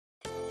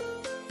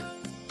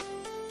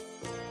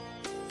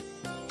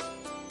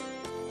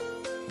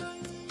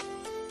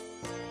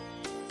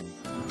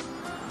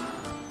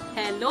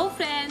Hello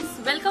friends,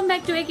 welcome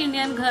back to एक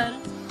Indian घर।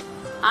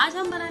 आज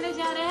हम बनाने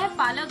जा रहे हैं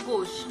पालक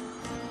गोश्त।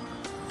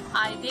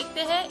 आइए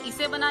देखते हैं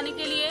इसे बनाने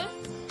के लिए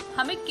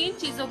हमें किन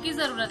चीजों की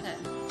जरूरत है।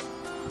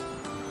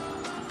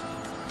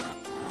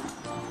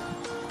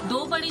 2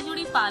 बड़ी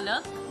जुड़ी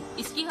पालक,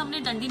 इसकी हमने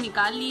डंडी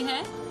निकाल ली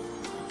है।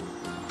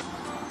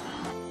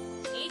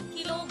 1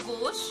 किलो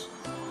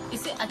गोश्त,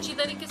 इसे अच्छी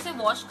तरीके से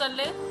वॉश कर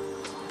ले।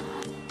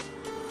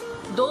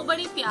 2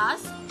 बड़ी प्याज,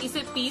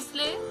 इसे पीस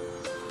ले।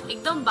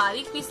 एकदम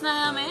बारीक पीसना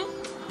है हमें,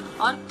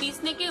 और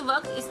पीसने के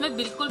वक्त इसमें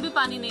बिल्कुल भी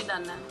पानी नहीं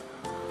डालना है।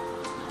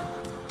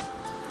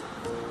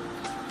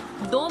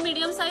 2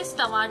 मीडियम साइज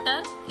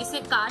टमाटर, इसे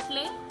काट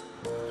ले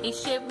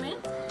इस शेप में।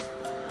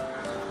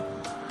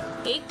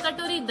 1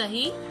 कटोरी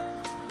दही,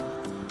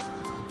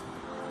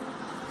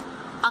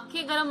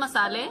 अक्खे गरम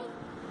मसाले,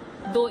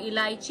 2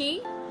 इलायची,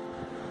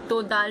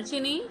 2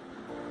 दालचीनी,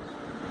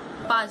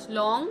 5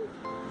 लौंग,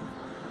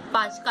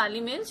 5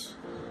 काली मिर्च,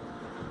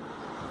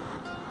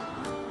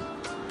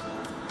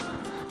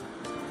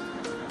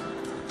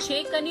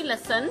 6 कनी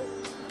लहसुन,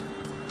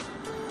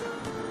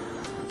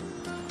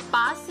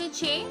 5 से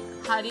 6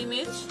 हरी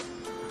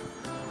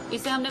मिर्च,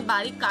 इसे हमने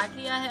बारीक काट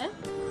लिया है।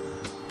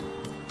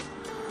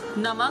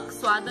 नमक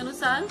स्वाद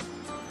अनुसार।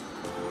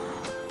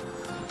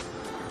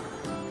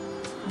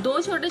 2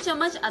 छोटे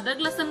चम्मच अदरक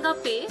लहसुन का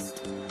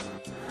पेस्ट,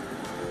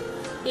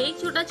 1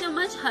 छोटा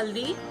चम्मच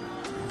हल्दी,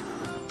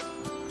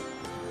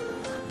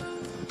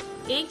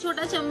 1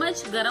 छोटा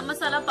चम्मच गरम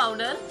मसाला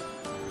पाउडर,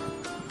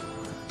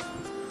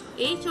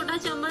 1 छोटा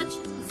चम्मच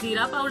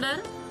जीरा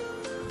पाउडर,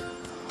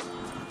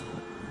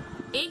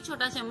 1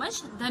 छोटा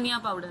चम्मच धनिया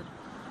पाउडर,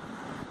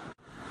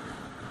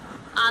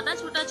 आधा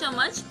छोटा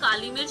चम्मच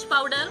काली मिर्च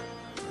पाउडर।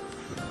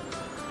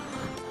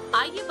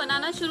 आइए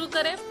बनाना शुरू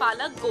करें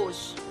पालक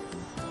गोश्त।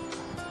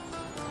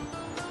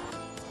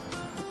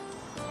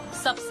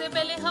 सबसे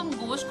पहले हम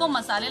गोश्त को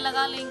मसाले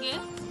लगा लेंगे।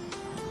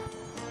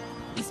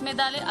 इसमें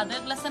डालें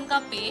अदरक लहसुन का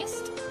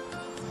पेस्ट,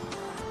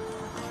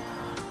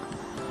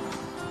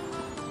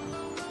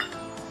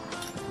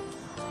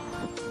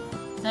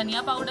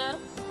 धनिया पाउडर,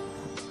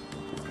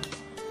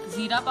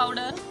 जीरा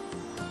पाउडर,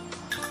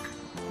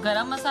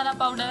 गरम मसाला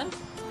पाउडर,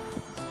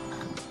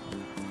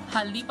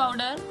 हल्दी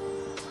पाउडर,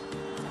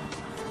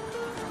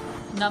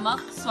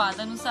 नमक स्वाद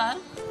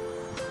अनुसार,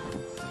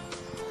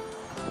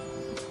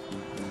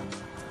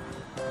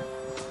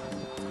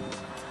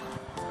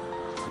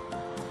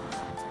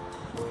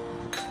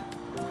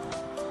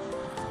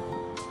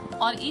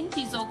 और इन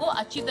चीजों को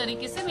अच्छी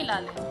तरीके से मिला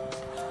लें।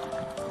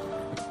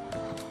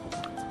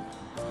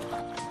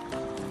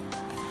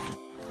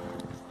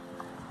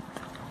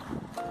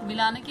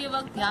 मिलाने के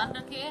वक्त ध्यान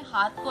रखें,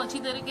 हाथ को अच्छी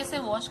तरीके से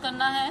वॉश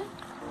करना है।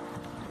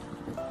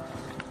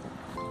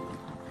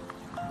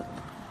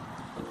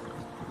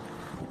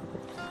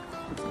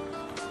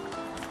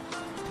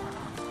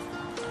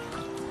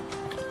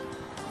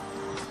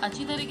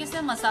 अच्छी तरीके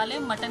से मसाले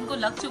मटन को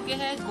लग चुके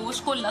हैं,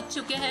 गोश्त को लग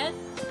चुके हैं।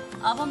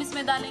 अब हम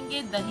इसमें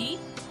डालेंगे दही,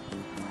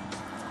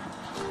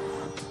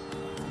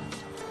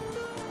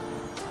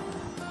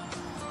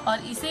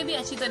 और इसे भी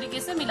अच्छी तरीके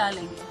से मिला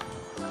लेंगे।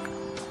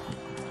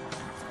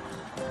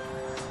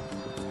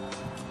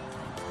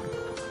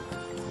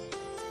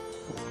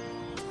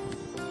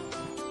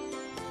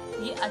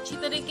 ये अच्छी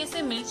तरीके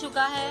से मिल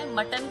चुका है।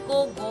 मटन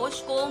को,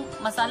 गोश्त को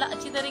मसाला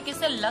अच्छी तरीके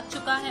से लग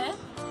चुका है।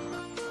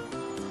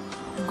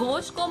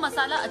 गोश्त को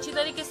मसाला अच्छी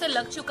तरीके से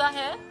लग चुका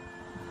है।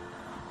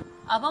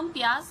 अब हम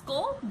प्याज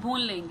को भून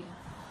लेंगे।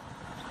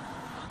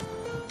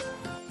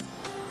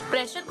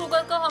 प्रेशर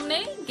कुकर को हमने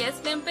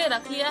गैस फ्लेम पे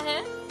रख लिया है।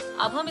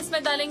 अब हम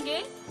इसमें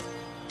डालेंगे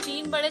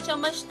 3 बड़े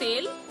चम्मच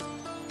तेल,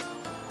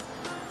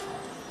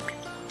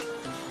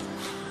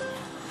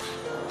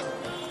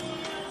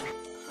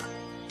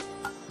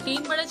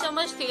 तीन बड़े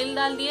चम्मच तेल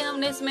डाल दिए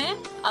हमने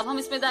इसमें। अब हम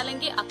इसमें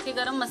डालेंगे अक्खे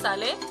गरम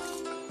मसाले,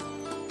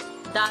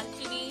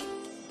 दालचीनी,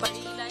 बड़ी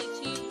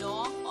इलायची,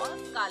 लौंग और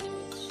काली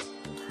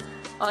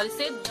मिर्च, और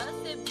इसे 10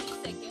 से 20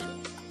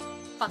 सेकेंड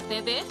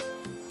पकने दें।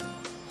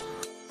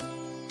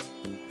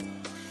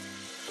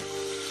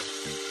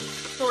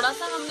 थोड़ा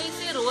सा हमने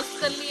इसे रोस्ट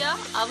कर लिया।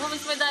 अब हम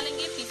इसमें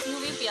डालेंगे पिसी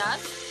हुई प्याज,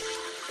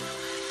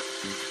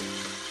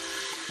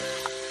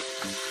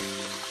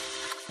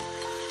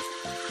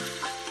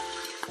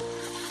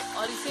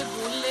 और इसे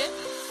भून ले।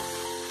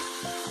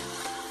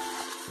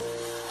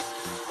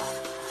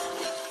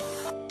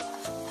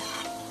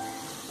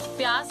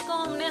 प्याज को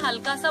हमने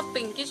हल्का सा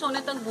पिंकिश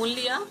होने तक भून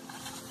लिया।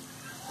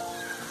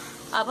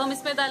 अब हम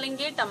इसमें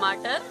डालेंगे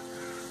टमाटर,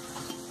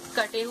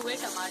 कटे हुए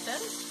टमाटर,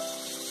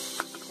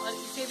 और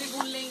इसे भी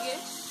भून लेंगे।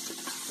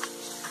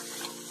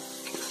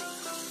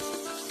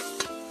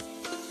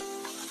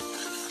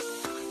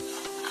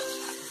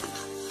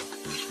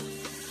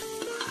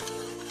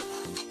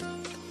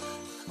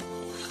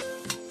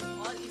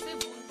 और इसे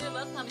भूनते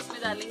वक्त हम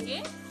इसमें डालेंगे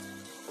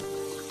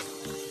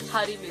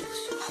हरी मिर्च,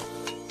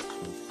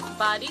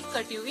 बारीक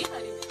कटी हुई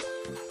हरी मिर्च,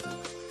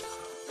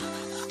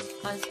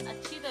 और इसे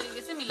अच्छी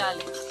तरीके से मिला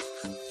लेंगे।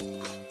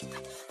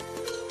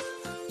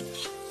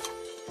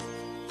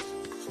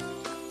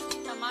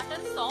 टमाटर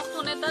सॉफ्ट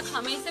होने तक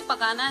हमें इसे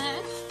पकाना है।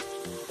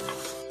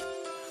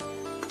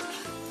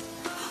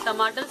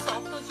 टमाटर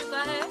सॉफ्ट हो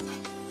चुका है।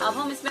 अब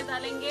हम इसमें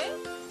डालेंगे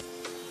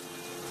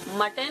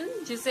मटन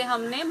जिसे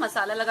हमने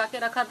मसाला लगा के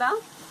रखा था।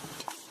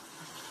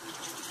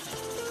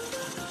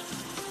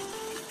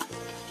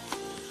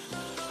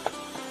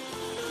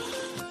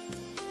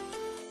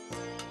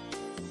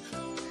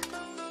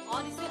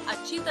 और इसे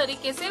अच्छी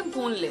तरीके से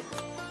भून ले।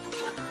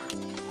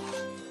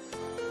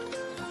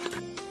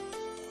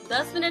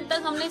 10 मिनट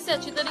तक हमने इसे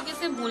अच्छी तरीके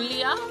से भून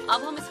लिया।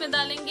 अब हम इसमें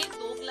डालेंगे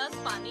 2 गिलास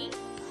पानी।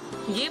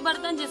 ये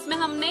बर्तन जिसमें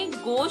हमने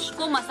गोश्त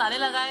को मसाले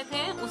लगाए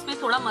थे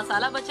उसमें थोड़ा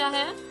मसाला बचा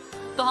है,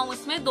 तो हम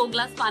उसमें 2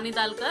 गिलास पानी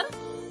डालकर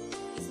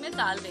इसमें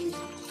डाल देंगे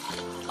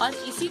और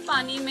इसी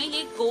पानी में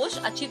ये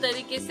गोश्त अच्छी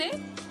तरीके से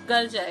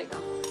गल जाएगा।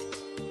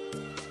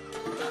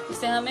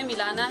 इसे हमें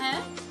मिलाना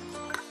है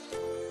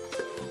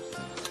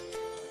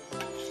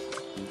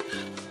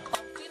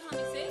और फिर हम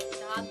इसे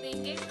ढक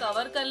देंगे,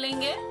 कवर कर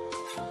लेंगे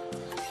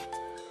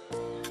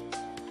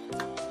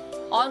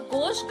और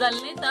गोश्त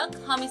गलने तक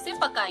हम इसे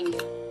पकाएंगे।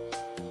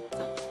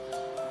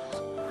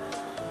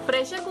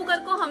 प्रेशर कुकर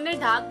को हमने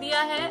ढक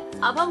दिया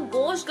है। अब हम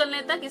गोश्त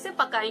गलने तक इसे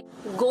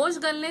पकाएंगे। गोश्त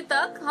गलने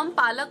तक हम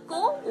पालक को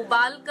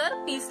उबाल कर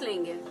पीस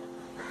लेंगे।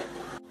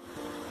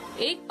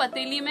 एक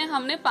पतीली में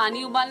हमने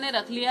पानी उबालने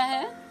रख लिया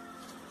है।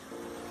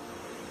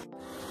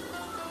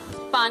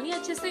 पानी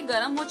अच्छे से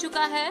गर्म हो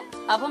चुका है।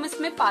 अब हम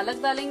इसमें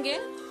पालक डालेंगे।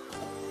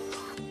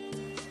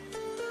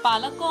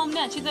 पालक को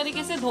हमने अच्छी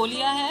तरीके से धो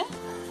लिया है।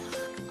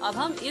 अब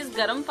हम इस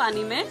गर्म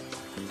पानी में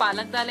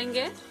पालक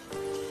डालेंगे।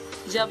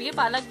 जब ये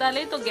पालक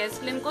डालें तो गैस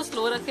फ्लेम को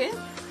स्लो रखें।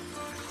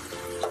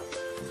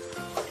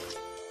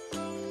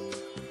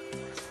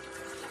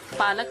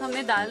 पालक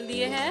हमने डाल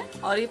दिए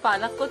हैं और ये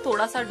पालक को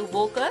थोड़ा सा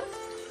डुबोकर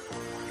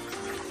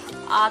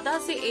आधा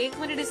से 1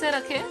 मिनट इसे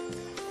रखें।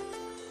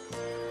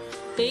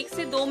 1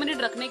 से 2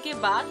 मिनट रखने के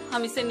बाद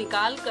हम इसे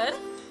निकाल कर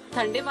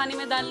ठंडे पानी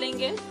में डाल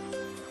लेंगे।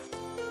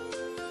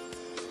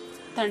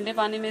 ठंडे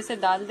पानी में इसे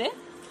डाल दें।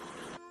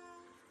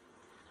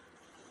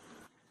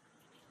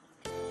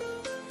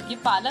 ये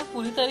पालक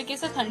पूरी तरीके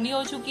से ठंडी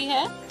हो चुकी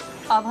है।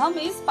 अब हम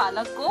इस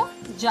पालक को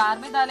जार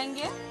में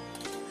डालेंगे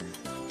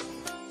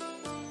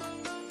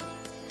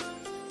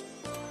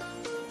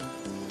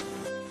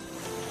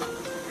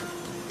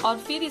और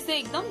फिर इसे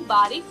एकदम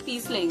बारीक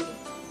पीस लेंगे।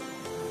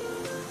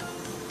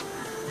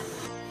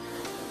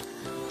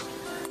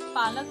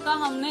 पालक का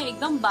हमने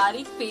एकदम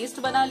बारीक पेस्ट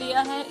बना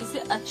लिया है। इसे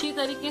अच्छी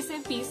तरीके से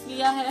पीस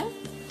लिया है।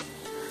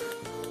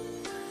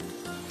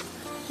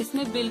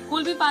 इसमें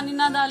बिल्कुल भी पानी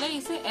ना डालें,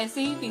 इसे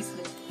ऐसे ही पीस लें।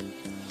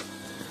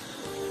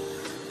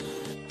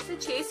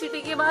 6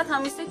 सीटी के बाद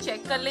हम इसे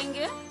चेक कर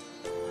लेंगे।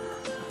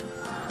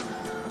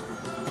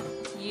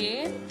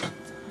 ये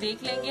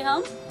देख लेंगे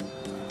हम,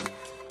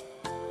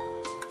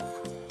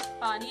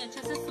 पानी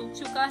अच्छे से सूख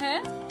चुका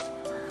है।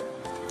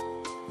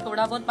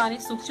 थोड़ा बहुत पानी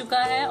सूख चुका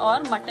है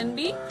और मटन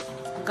भी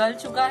गल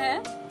चुका है।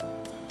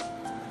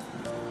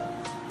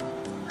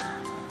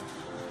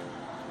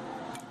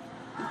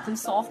 एकदम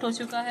सॉफ्ट हो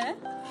चुका है।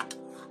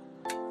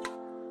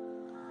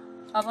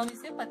 अब हम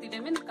इसे पतीले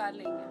में निकाल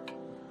लेंगे।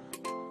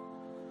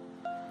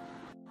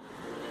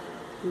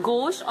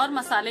 गोश्त और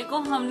मसाले को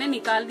हमने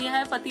निकाल दिया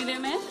है पतीले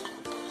में।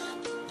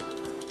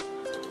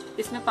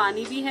 इसमें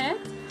पानी भी है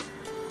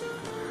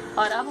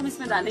और अब हम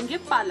इसमें डालेंगे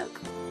पालक,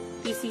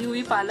 पीसी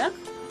हुई पालक,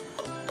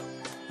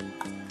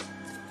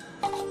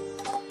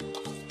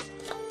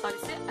 और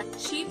इसे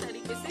अच्छी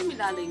तरीके से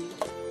मिला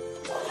लेंगे।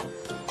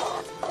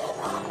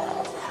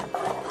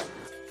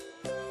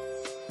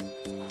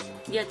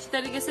 ये अच्छी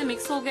तरीके से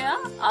मिक्स हो गया।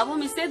 अब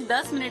हम इसे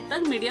 10 मिनट तक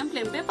मीडियम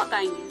फ्लेम पे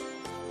पकाएंगे।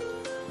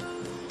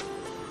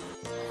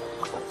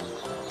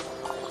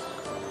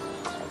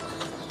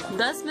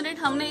 10 मिनट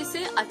हमने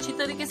इसे अच्छी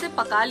तरीके से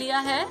पका लिया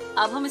है।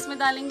 अब हम इसमें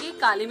डालेंगे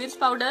काली मिर्च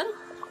पाउडर।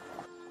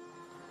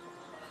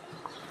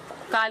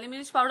 काली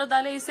मिर्च पाउडर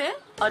डालें इसे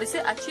और इसे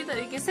अच्छी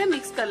तरीके से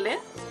मिक्स कर ले।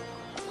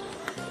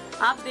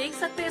 आप देख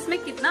सकते हैं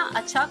इसमें कितना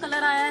अच्छा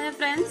कलर आया है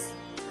फ्रेंड्स।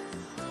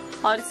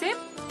 और इसे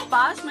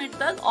 5 मिनट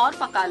तक और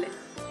पका ले।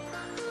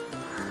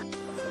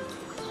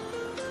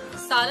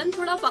 सालन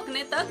थोड़ा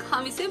पकने तक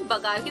हम इसे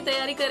बघार की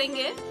तैयारी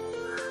करेंगे।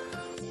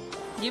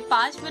 ये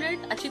 5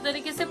 मिनट अच्छी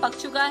तरीके से पक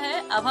चुका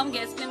है। अब हम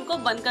गैस फ्लेम को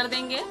बंद कर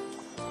देंगे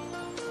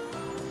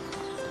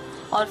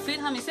और फिर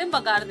हम इसे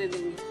बघार दे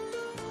देंगे।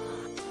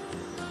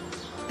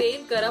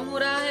 तेल गरम हो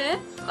रहा है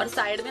और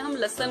साइड में हम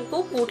लहसुन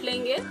को कूट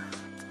लेंगे।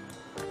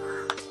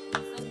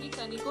 लहसुन की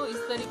कली को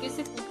इस तरीके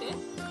से कूटे।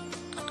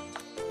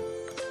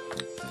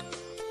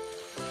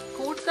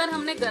 कूट कर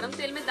हमने गरम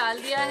तेल में डाल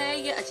दिया है।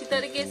 ये अच्छी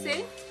तरीके से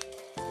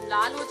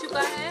लाल हो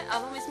चुका है।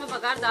 अब हम इसमें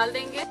बघार डाल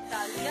देंगे।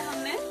 डाल दिया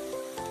हमने।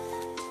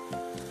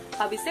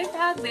 अब इसे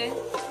ढक दें।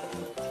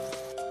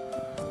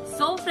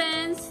 सो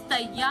फ्रेंड्स,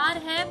 तैयार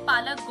है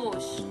पालक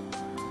गोश्त।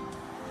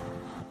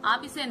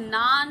 आप इसे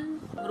नान,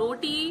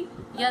 रोटी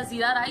या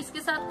जीरा राइस के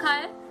साथ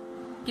खाएं।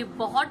 ये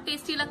बहुत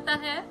टेस्टी लगता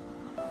है।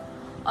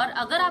 और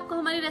अगर आपको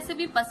हमारी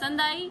रेसिपी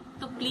पसंद आई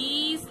तो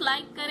प्लीज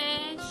लाइक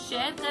करें,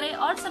 शेयर करें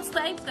और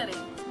सब्सक्राइब करें।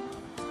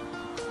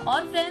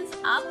 और फ्रेंड्स,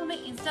 आप हमें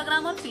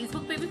इंस्टाग्राम और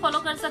फेसबुक पे भी फॉलो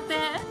कर सकते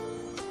हैं।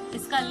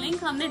 इसका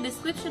लिंक हमने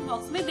डिस्क्रिप्शन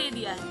बॉक्स में दे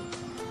दिया है।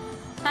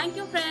 Thank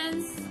you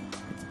friends.